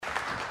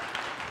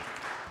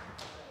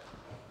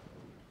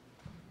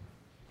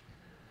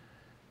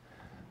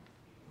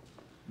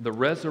the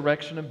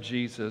resurrection of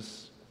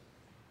Jesus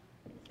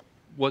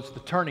was the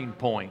turning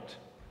point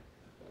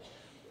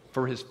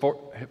for his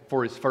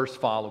first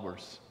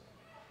followers.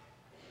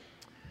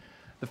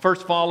 The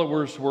first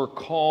followers were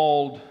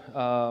called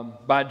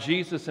by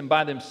Jesus and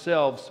by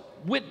themselves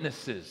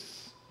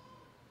witnesses.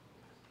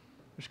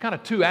 There's kind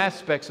of two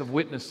aspects of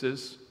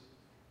witnesses.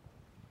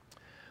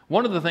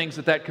 One of the things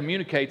that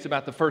communicates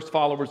about the first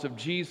followers of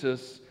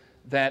Jesus,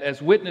 that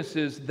as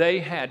witnesses they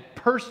had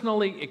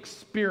personally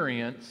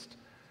experienced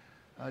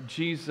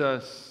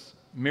Jesus'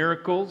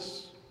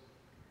 miracles,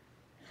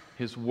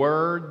 His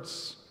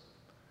words.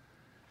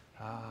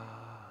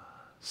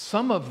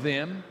 Some of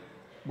them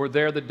were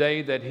there the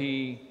day that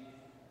He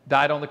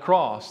died on the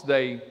cross.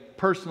 They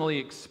personally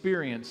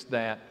experienced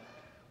that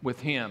with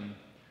Him.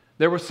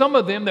 There were some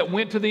of them that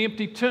went to the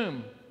empty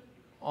tomb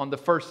on the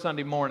first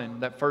Sunday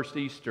morning, that first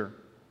Easter.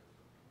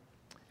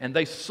 And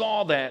they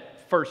saw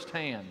that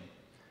firsthand.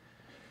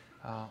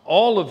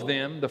 All of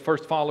them, the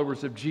first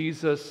followers of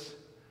Jesus,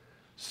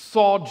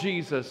 saw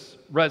Jesus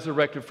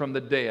resurrected from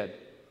the dead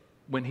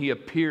when He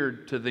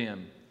appeared to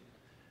them.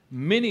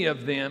 Many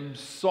of them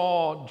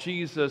saw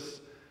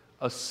Jesus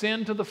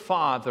ascend to the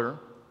Father,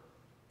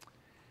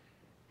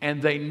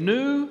 and they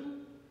knew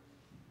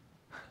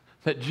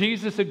that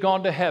Jesus had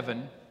gone to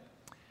heaven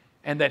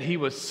and that He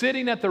was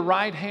sitting at the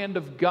right hand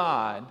of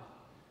God,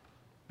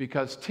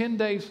 because 10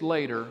 days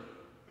later,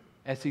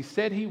 as He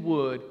said He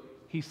would,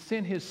 He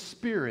sent His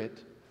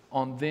Spirit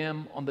on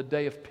them on the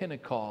day of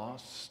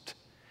Pentecost.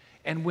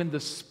 And when the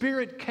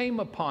Spirit came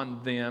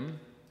upon them,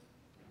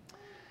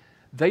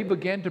 they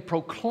began to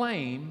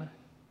proclaim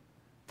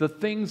the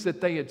things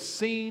that they had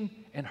seen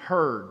and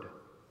heard.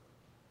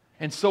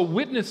 And so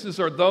witnesses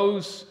are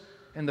those,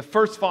 and the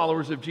first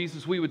followers of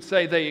Jesus, we would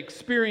say they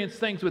experienced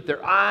things with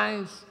their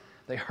eyes,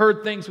 they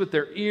heard things with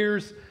their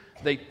ears,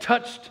 they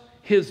touched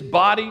His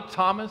body,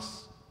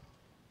 Thomas.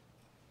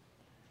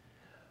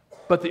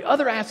 But the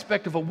other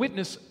aspect of a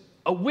witness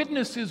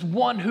is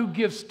one who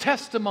gives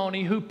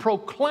testimony, who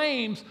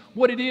proclaims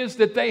what it is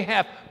that they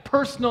have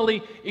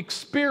personally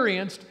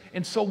experienced.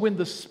 And so when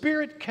the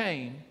Spirit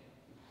came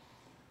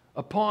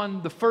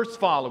upon the first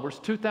followers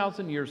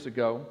 2,000 years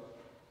ago,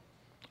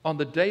 on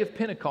the day of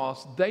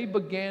Pentecost, they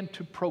began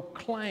to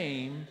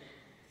proclaim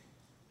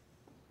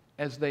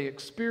as they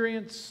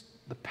experienced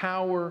the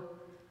power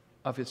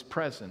of His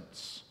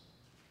presence.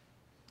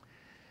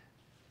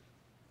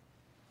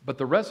 But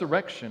the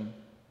resurrection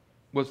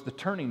was the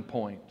turning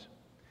point.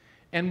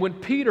 And when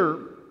Peter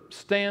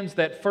stands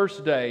that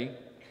first day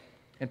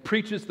and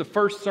preaches the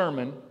first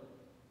sermon,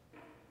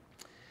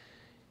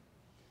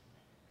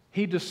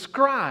 he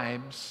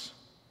describes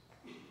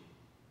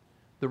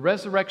the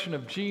resurrection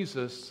of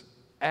Jesus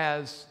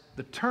as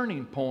the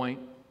turning point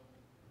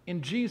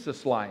in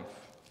Jesus' life.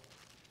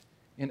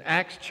 In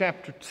Acts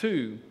chapter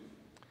 2,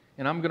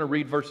 and I'm going to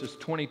read verses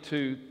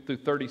 22 through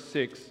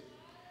 36,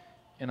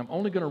 and I'm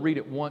only going to read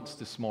it once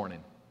this morning.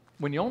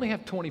 When you only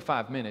have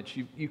 25 minutes,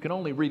 you can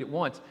only read it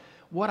once.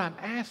 What I'm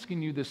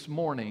asking you this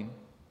morning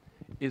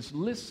is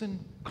listen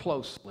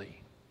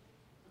closely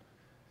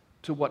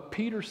to what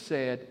Peter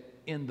said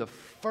in the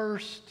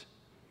first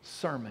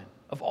sermon.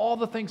 Of all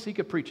the things he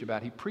could preach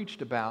about, he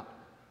preached about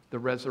the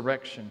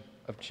resurrection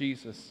of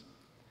Jesus.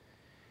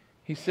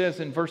 He says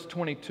in verse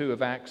 22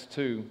 of Acts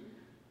 2,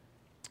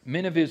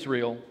 "Men of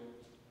Israel,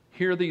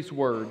 hear these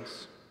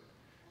words.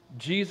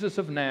 Jesus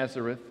of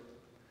Nazareth,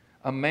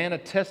 a man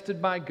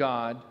attested by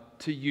God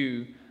to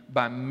you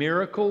by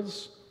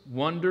miracles,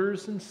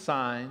 wonders, and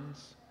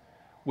signs,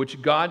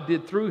 which God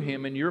did through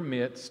Him in your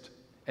midst,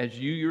 as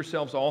you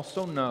yourselves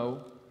also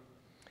know.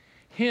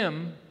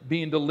 Him,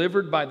 being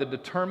delivered by the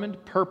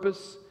determined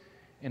purpose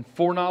and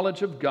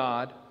foreknowledge of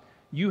God,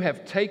 you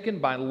have taken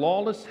by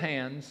lawless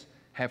hands,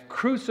 have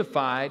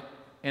crucified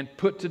and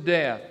put to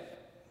death,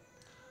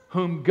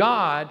 whom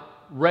God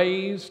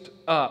raised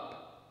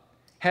up,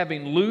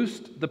 having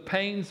loosed the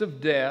pains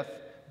of death,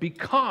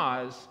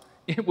 because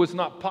it was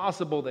not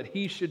possible that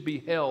He should be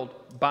held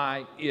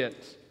by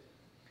it.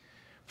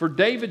 For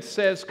David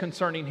says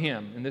concerning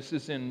Him," and this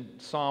is in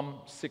Psalm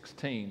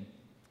 16,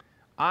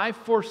 "I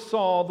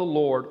foresaw the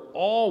Lord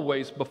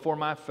always before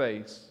my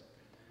face,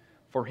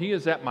 for He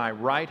is at my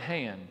right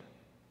hand,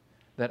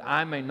 that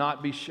I may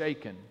not be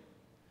shaken.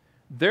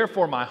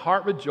 Therefore my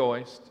heart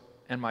rejoiced,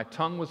 and my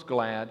tongue was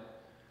glad.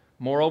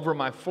 Moreover,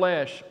 my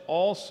flesh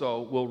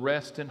also will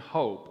rest in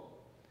hope."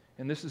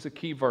 And this is a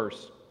key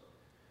verse.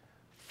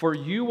 "For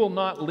you will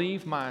not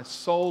leave my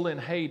soul in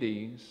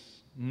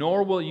Hades,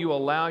 nor will you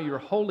allow your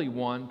Holy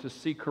One to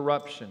see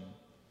corruption.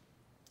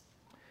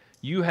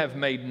 You have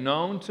made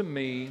known to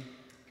me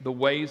the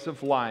ways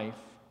of life.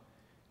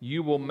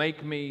 You will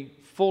make me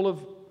full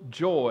of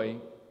joy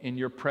in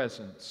your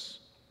presence.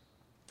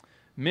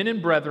 Men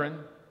and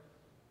brethren,"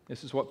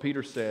 this is what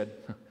Peter said,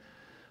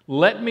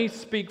 "let me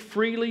speak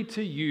freely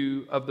to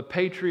you of the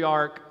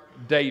patriarch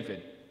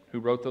David," who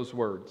wrote those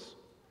words,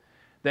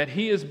 "that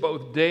he is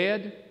both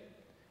dead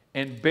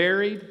and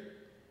buried,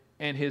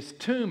 and his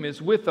tomb is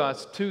with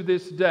us to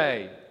this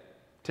day."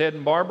 Ted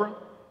and Barbara,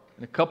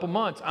 In a couple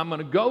months, I'm going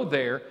to go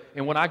there,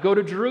 and when I go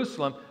to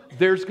Jerusalem,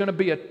 there's going to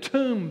be a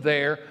tomb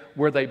there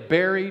where they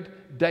buried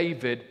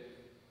David,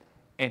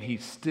 and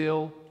he's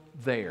still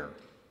there.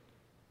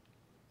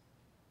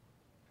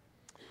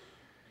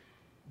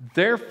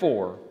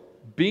 Therefore,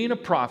 being a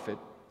prophet,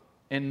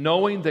 and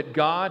knowing that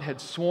God had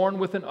sworn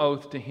with an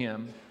oath to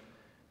him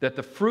that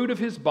the fruit of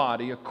his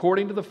body,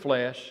 according to the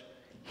flesh,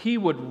 he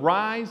would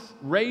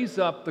raise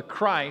up the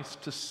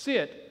Christ to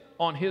sit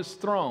on his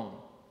throne.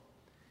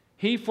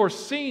 He,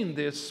 foreseeing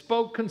this,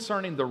 spoke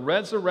concerning the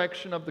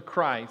resurrection of the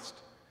Christ,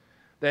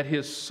 that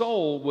his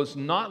soul was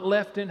not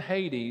left in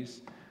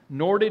Hades,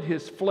 nor did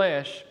his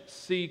flesh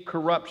see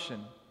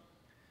corruption.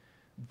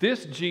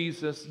 This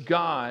Jesus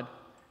God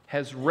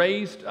has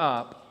raised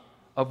up,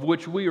 of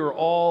which we are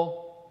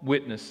all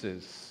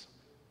witnesses.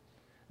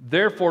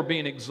 Therefore,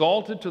 being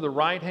exalted to the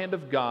right hand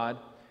of God,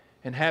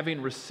 and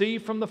having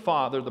received from the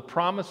Father the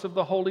promise of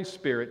the Holy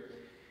Spirit,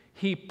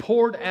 he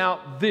poured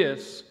out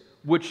this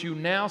which you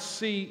now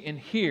see and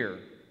hear.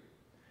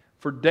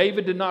 For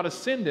David did not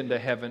ascend into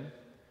heaven,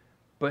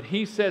 but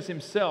he says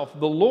himself,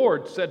 the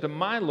Lord said to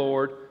my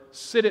Lord,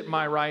 sit at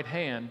my right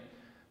hand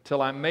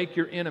till I make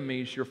your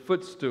enemies your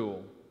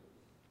footstool.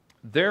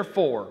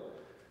 Therefore,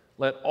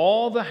 let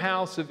all the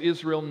house of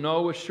Israel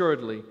know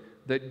assuredly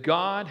that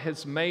God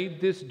has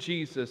made this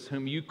Jesus,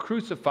 whom you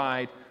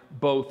crucified,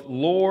 both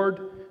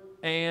Lord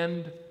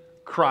and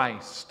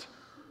Christ.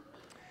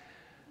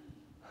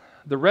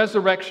 The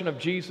resurrection of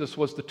Jesus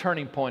was the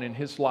turning point in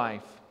his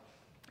life.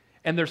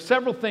 And there's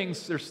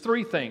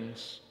three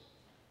things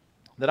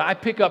that I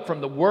pick up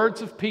from the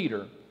words of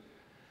Peter,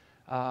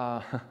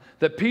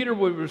 that Peter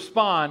would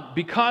respond,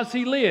 because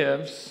he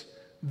lives,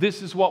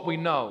 this is what we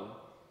know.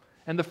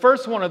 And the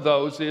first one of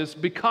those is,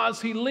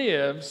 because he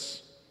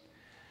lives,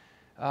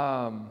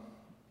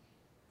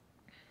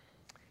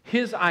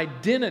 his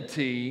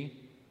identity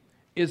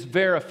is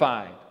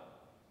verified.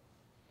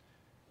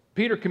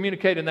 Peter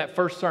communicated in that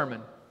first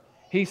sermon.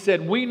 He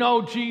said, we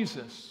know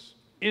Jesus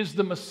is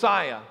the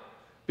Messiah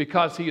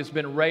because he has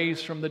been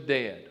raised from the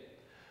dead.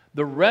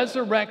 The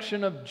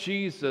resurrection of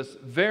Jesus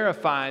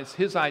verifies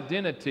his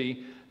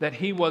identity that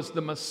he was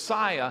the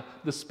Messiah,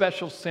 the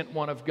special sent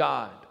one of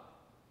God.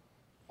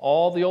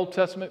 All the Old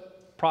Testament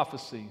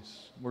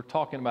prophecies, we're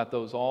talking about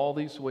those all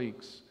these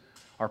weeks,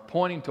 are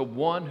pointing to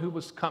one who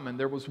was coming.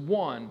 There was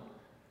one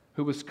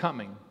who was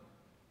coming.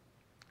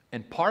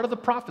 And part of the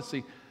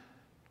prophecy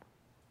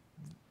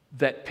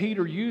that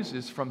Peter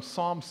uses from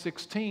Psalm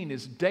 16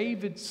 is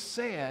David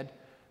said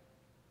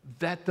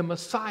that the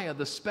Messiah,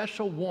 the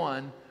special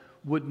one,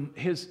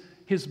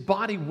 his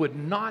body would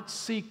not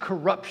see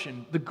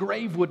corruption. The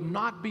grave would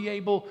not be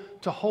able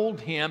to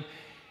hold him.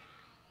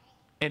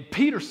 And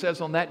Peter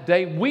says on that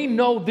day, we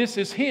know this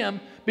is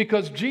him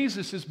because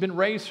Jesus has been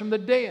raised from the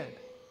dead.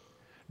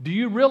 Do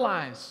you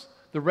realize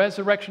the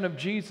resurrection of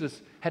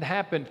Jesus had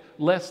happened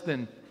less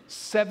than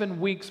 7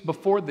 weeks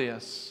before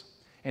this?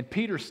 And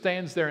Peter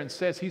stands there and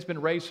says he's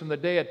been raised from the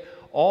dead.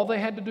 All they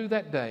had to do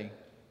that day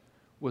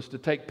was to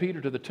take Peter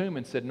to the tomb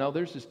and said, no,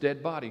 there's his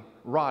dead body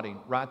rotting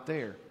right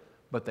there.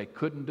 But they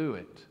couldn't do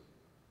it.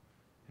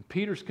 And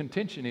Peter's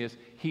contention is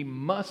he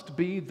must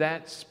be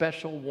that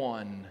special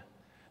one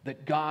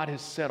that God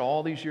has said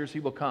all these years he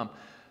will come.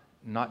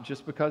 Not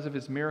just because of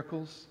his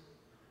miracles,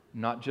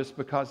 not just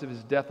because of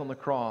his death on the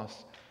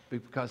cross,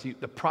 but because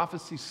the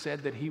prophecy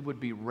said that he would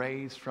be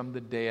raised from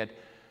the dead.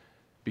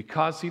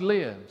 Because he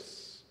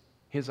lives,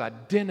 his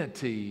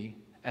identity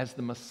as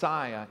the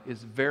Messiah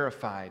is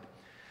verified.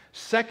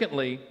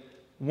 Secondly,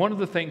 one of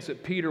the things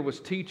that Peter was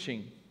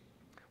teaching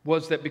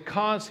was that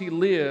because he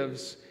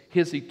lives,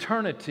 his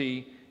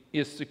eternity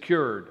is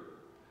secured.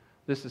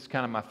 This is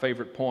kind of my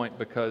favorite point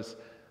because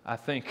I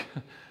think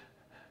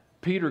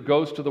Peter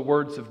goes to the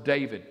words of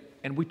David.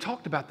 And we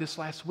talked about this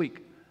last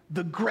week.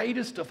 The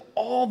greatest of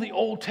all the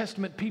Old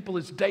Testament people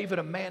is David,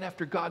 a man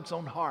after God's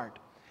own heart.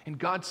 And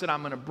God said,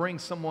 I'm going to bring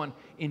someone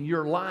in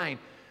your line.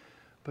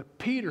 But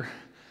Peter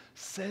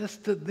says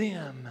to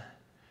them,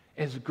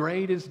 as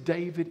great as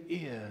David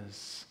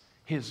is,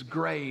 his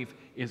grave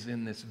is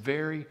in this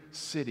very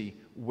city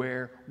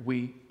where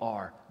we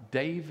are.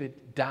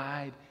 David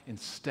died and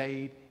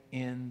stayed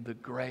in the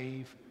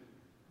grave,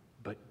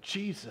 but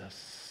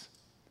Jesus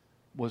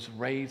was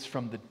raised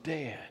from the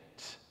dead.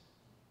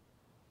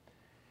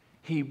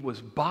 He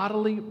was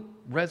bodily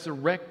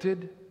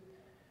resurrected,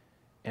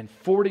 and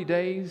 40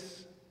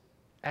 days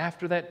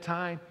after that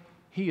time,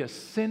 he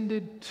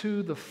ascended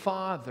to the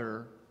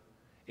Father.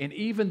 And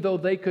even though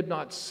they could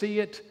not see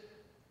it,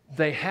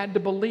 they had to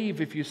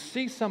believe. If you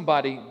see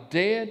somebody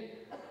dead,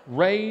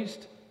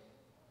 raised,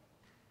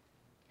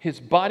 his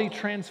body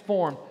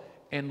transformed,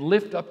 and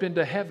lift up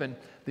into heaven,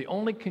 the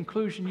only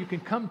conclusion you can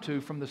come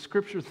to from the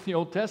scriptures of the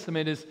Old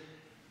Testament is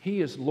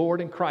he is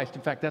Lord in Christ.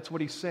 In fact, that's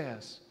what he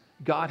says.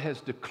 God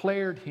has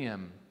declared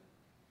him,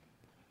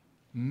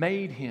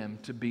 made him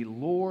to be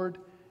Lord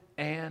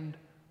and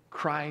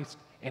Christ,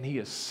 and he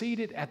is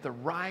seated at the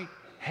right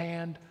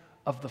hand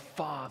of the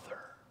Father.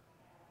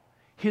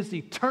 His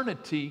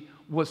eternity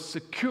was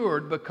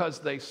secured because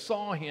they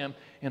saw him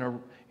in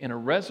a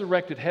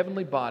resurrected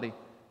heavenly body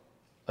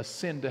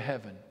ascend to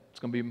heaven. It's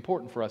going to be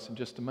important for us in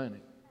just a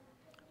minute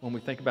when we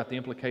think about the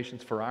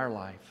implications for our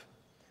life.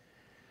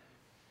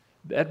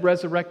 That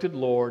resurrected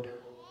Lord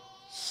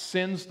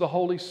sends the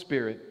Holy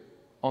Spirit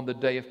on the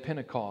day of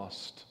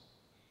Pentecost.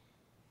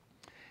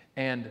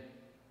 And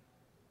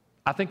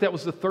I think that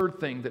was the third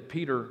thing that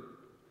Peter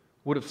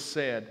would have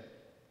said.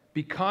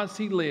 Because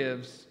he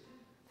lives,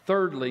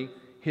 thirdly,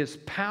 his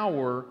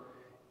power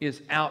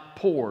is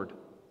outpoured.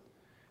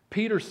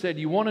 Peter said,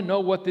 you want to know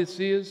what this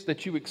is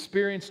that you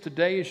experience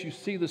today as you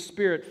see the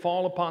Spirit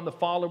fall upon the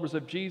followers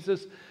of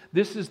Jesus?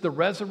 This is the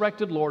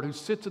resurrected Lord who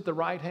sits at the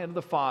right hand of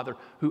the Father,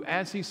 who,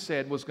 as he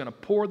said, was going to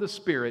pour the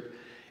Spirit,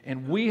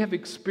 and we have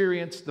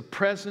experienced the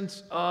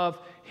presence of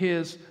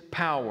his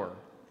power.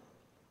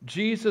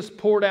 Jesus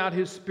poured out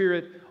his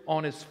Spirit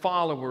on his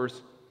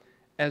followers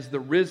as the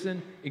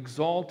risen,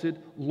 exalted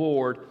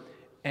Lord,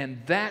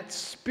 and that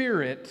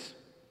Spirit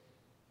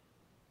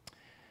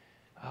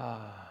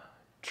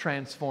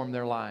transformed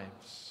their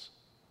lives.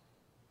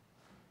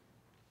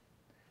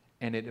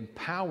 And it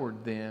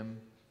empowered them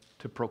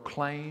to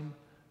proclaim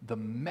the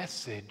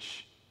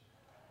message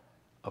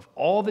of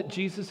all that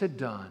Jesus had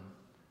done.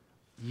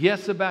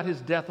 Yes, about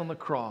his death on the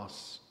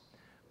cross,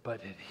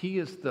 but he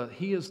is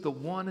the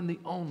one and the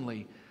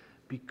only,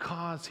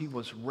 because he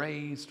was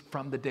raised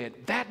from the dead.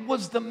 That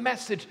was the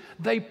message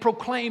they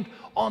proclaimed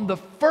on the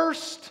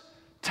first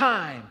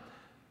time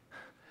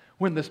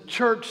when the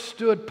church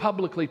stood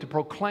publicly to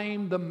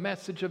proclaim the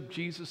message of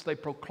Jesus. They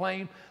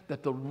proclaimed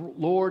that the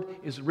Lord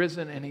is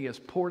risen and he has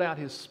poured out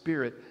his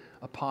Spirit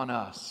upon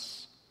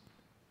us.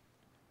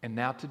 And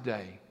now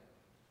today,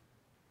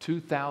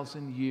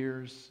 2,000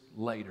 years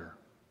later,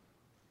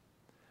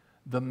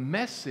 the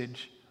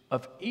message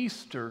of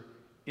Easter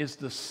is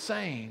the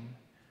same,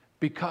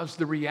 because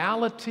the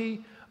reality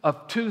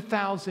of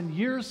 2,000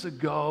 years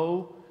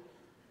ago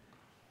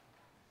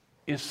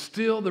is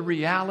still the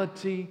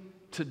reality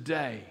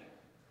today.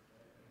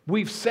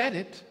 We've said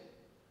it.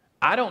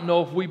 I don't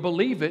know if we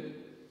believe it.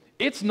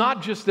 It's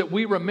not just that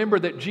we remember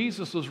that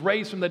Jesus was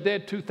raised from the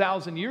dead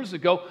 2,000 years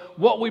ago.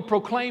 What we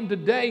proclaim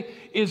today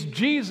is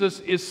Jesus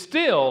is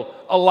still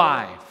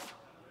alive.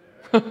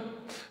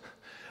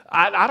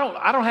 I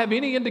don't have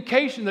any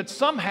indication that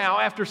somehow,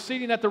 after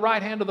sitting at the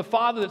right hand of the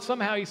Father, that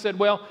somehow he said,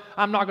 well,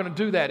 I'm not going to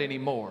do that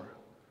anymore.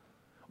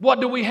 What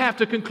do we have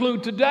to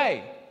conclude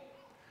today?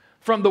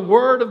 From the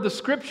word of the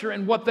Scripture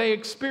and what they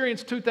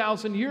experienced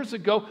 2,000 years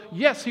ago,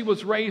 yes, he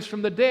was raised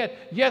from the dead.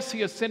 Yes,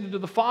 he ascended to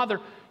the Father.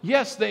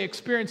 Yes, they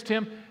experienced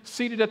him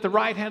seated at the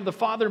right hand of the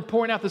Father and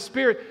pouring out the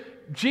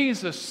Spirit.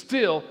 Jesus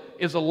still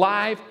is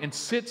alive and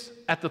sits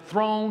at the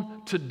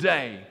throne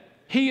today.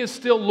 He is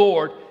still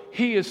Lord.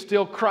 He is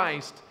still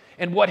Christ.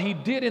 And what he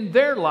did in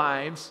their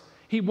lives,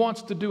 he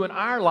wants to do in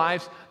our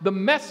lives. The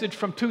message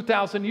from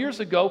 2,000 years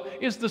ago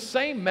is the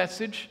same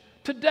message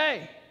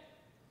today.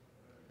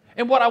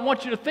 And what I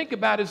want you to think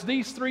about is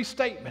these three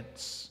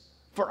statements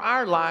for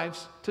our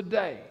lives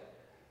today.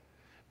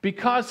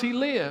 Because he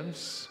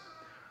lives,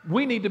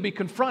 we need to be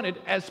confronted,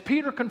 as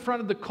Peter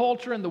confronted the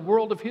culture and the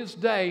world of his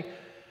day,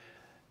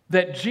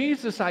 that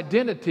Jesus'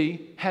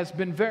 identity has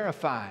been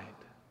verified.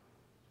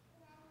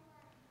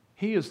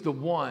 He is the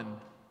one.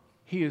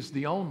 He is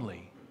the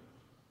only.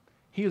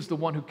 He is the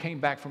one who came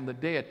back from the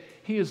dead.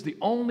 He is the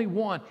only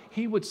one.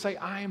 He would say,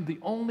 I am the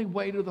only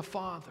way to the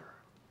Father.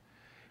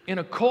 In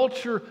a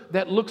culture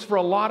that looks for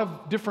a lot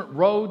of different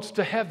roads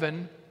to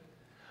heaven,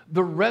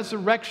 the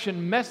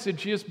resurrection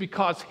message is,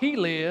 because he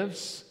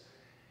lives,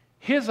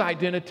 his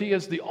identity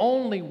as the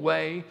only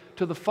way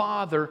to the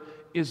Father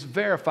is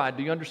verified.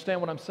 Do you understand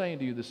what I'm saying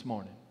to you this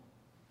morning?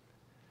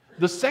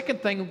 The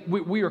second thing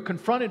we are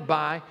confronted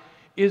by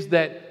is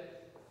that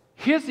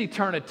his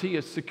eternity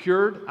is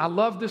secured. I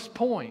love this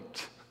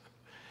point.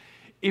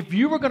 If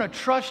you were going to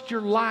trust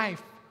your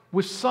life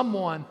with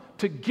someone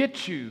to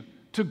get you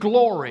to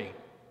glory,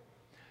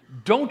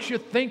 don't you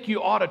think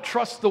you ought to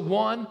trust the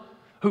one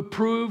who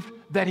proved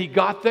that he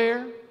got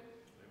there?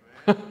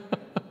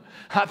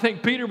 I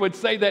think Peter would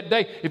say that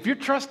day, if you're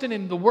trusting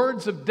in the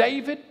words of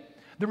David,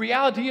 the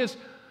reality is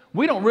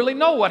we don't really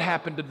know what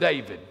happened to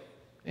David.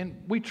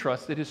 And we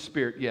trust that his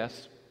spirit,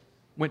 yes,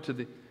 went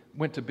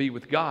to be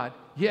with God,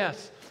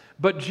 yes.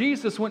 But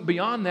Jesus went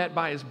beyond that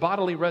by his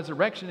bodily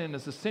resurrection and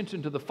his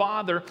ascension to the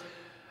Father.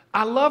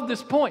 I love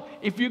this point.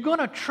 If you're going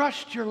to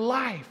trust your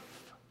life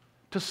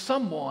to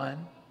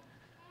someone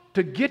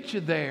to get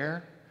you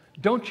there,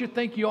 don't you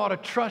think you ought to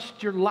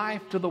trust your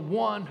life to the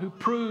one who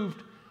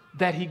proved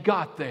that he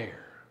got there?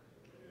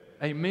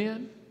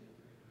 Amen?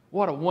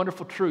 What a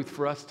wonderful truth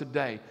for us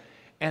today.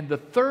 And the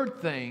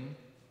third thing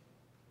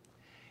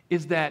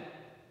is that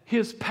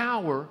his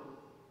power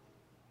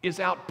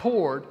is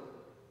outpoured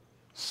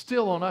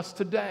still on us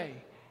today.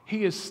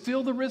 He is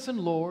still the risen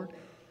Lord.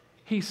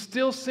 He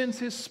still sends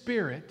his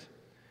Spirit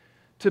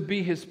to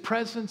be his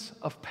presence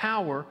of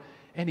power,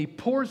 and he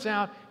pours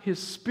out his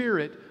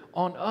Spirit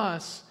on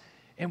us.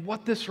 And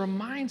what this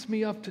reminds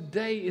me of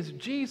today is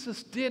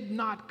Jesus did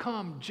not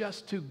come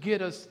just to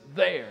get us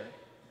there.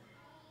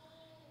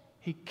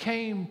 He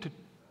came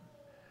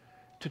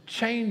to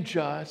change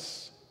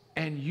us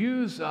and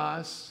use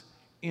us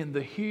in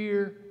the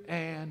here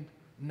and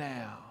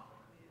now.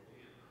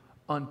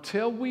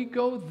 Until we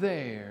go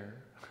there,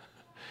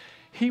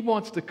 He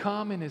wants to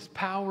come in His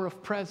power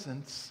of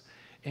presence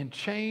and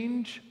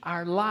change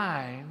our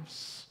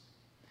lives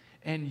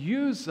and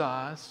use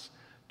us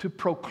to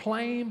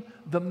proclaim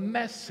the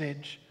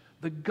message,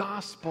 the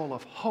gospel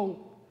of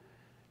hope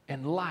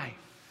and life.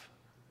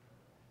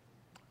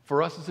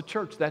 For us as a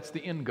church, that's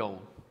the end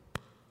goal.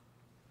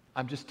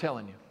 I'm just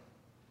telling you.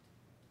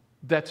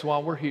 That's why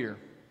we're here.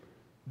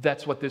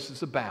 That's what this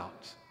is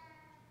about.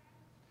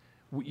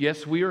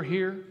 Yes, we are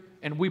here,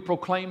 and we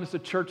proclaim as a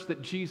church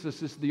that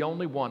Jesus is the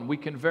only one. We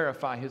can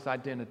verify His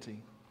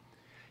identity.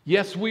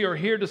 Yes, we are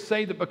here to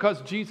say that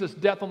because Jesus'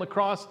 death on the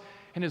cross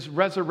and His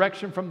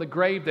resurrection from the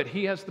grave, that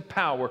He has the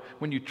power,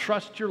 when you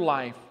trust your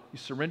life, you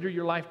surrender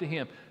your life to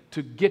Him,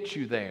 to get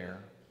you there.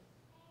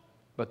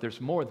 But there's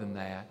more than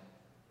that.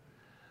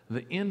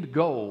 The end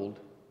goal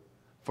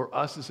for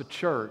us as a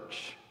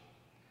church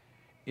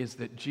is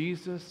that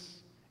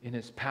Jesus, in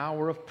His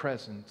power of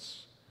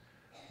presence,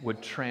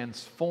 would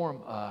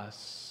transform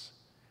us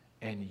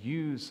and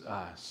use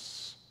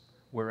us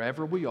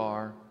wherever we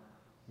are,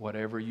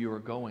 whatever you are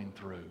going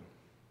through.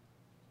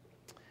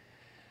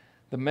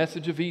 The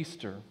message of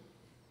Easter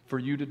for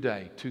you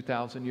today,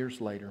 2,000 years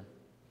later.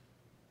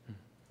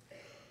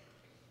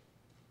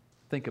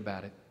 Think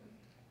about it.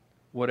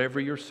 Whatever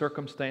your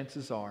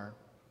circumstances are,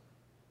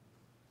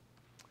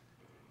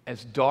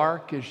 as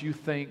dark as you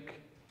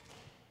think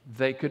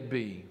they could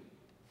be,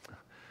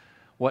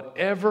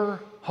 whatever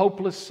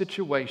hopeless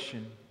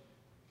situation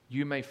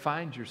you may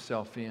find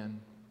yourself in,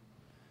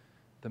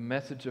 the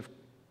message of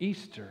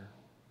Easter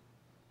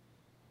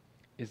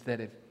is that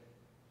if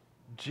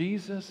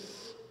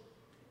Jesus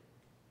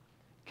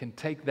can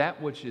take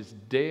that which is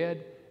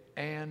dead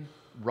and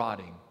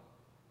rotting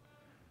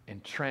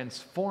and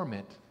transform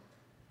it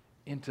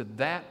into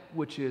that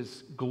which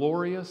is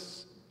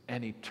glorious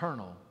and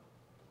eternal,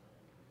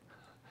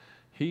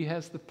 He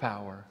has the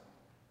power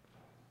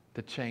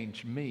to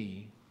change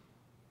me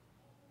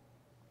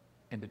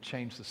and to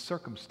change the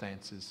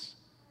circumstances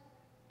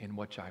in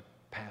which I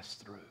pass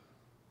through.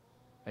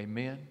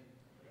 Amen?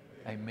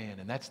 Amen.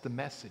 And that's the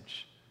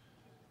message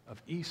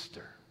of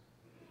Easter.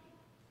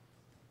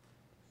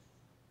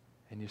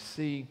 And you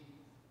see,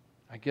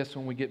 I guess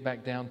when we get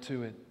back down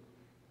to it,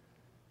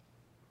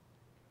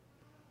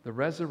 the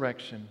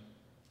resurrection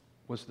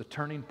was the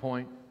turning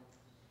point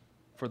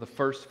for the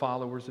first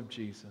followers of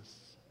Jesus.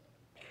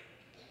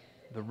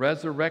 The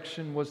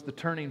resurrection was the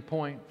turning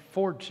point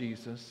for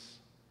Jesus.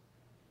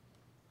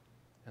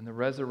 And the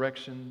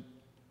resurrection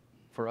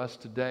for us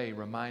today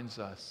reminds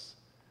us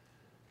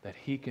that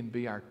He can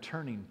be our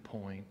turning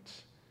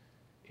point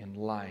in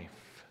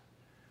life.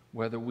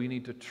 Whether we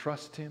need to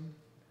trust Him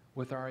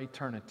with our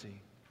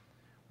eternity,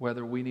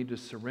 whether we need to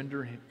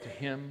surrender to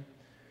Him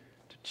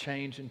to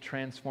change and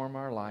transform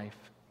our life,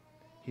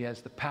 He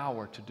has the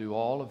power to do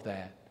all of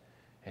that,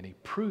 and He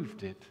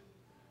proved it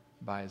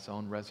by His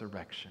own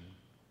resurrection.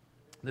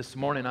 This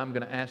morning I'm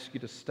going to ask you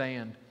to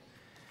stand,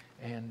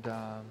 and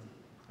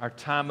our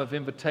time of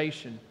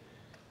invitation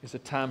is a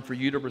time for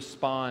you to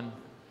respond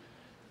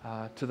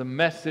to the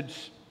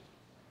message.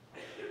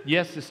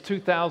 Yes, it's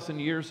 2,000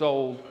 years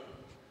old,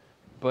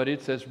 but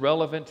it's as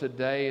relevant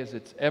today as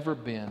it's ever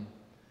been.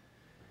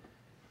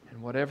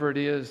 And whatever it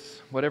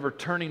is, whatever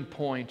turning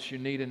points you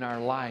need in our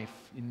life,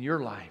 in your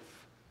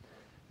life,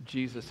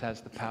 Jesus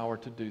has the power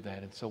to do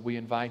that. And so we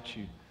invite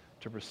you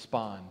to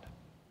respond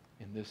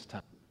in this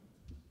time.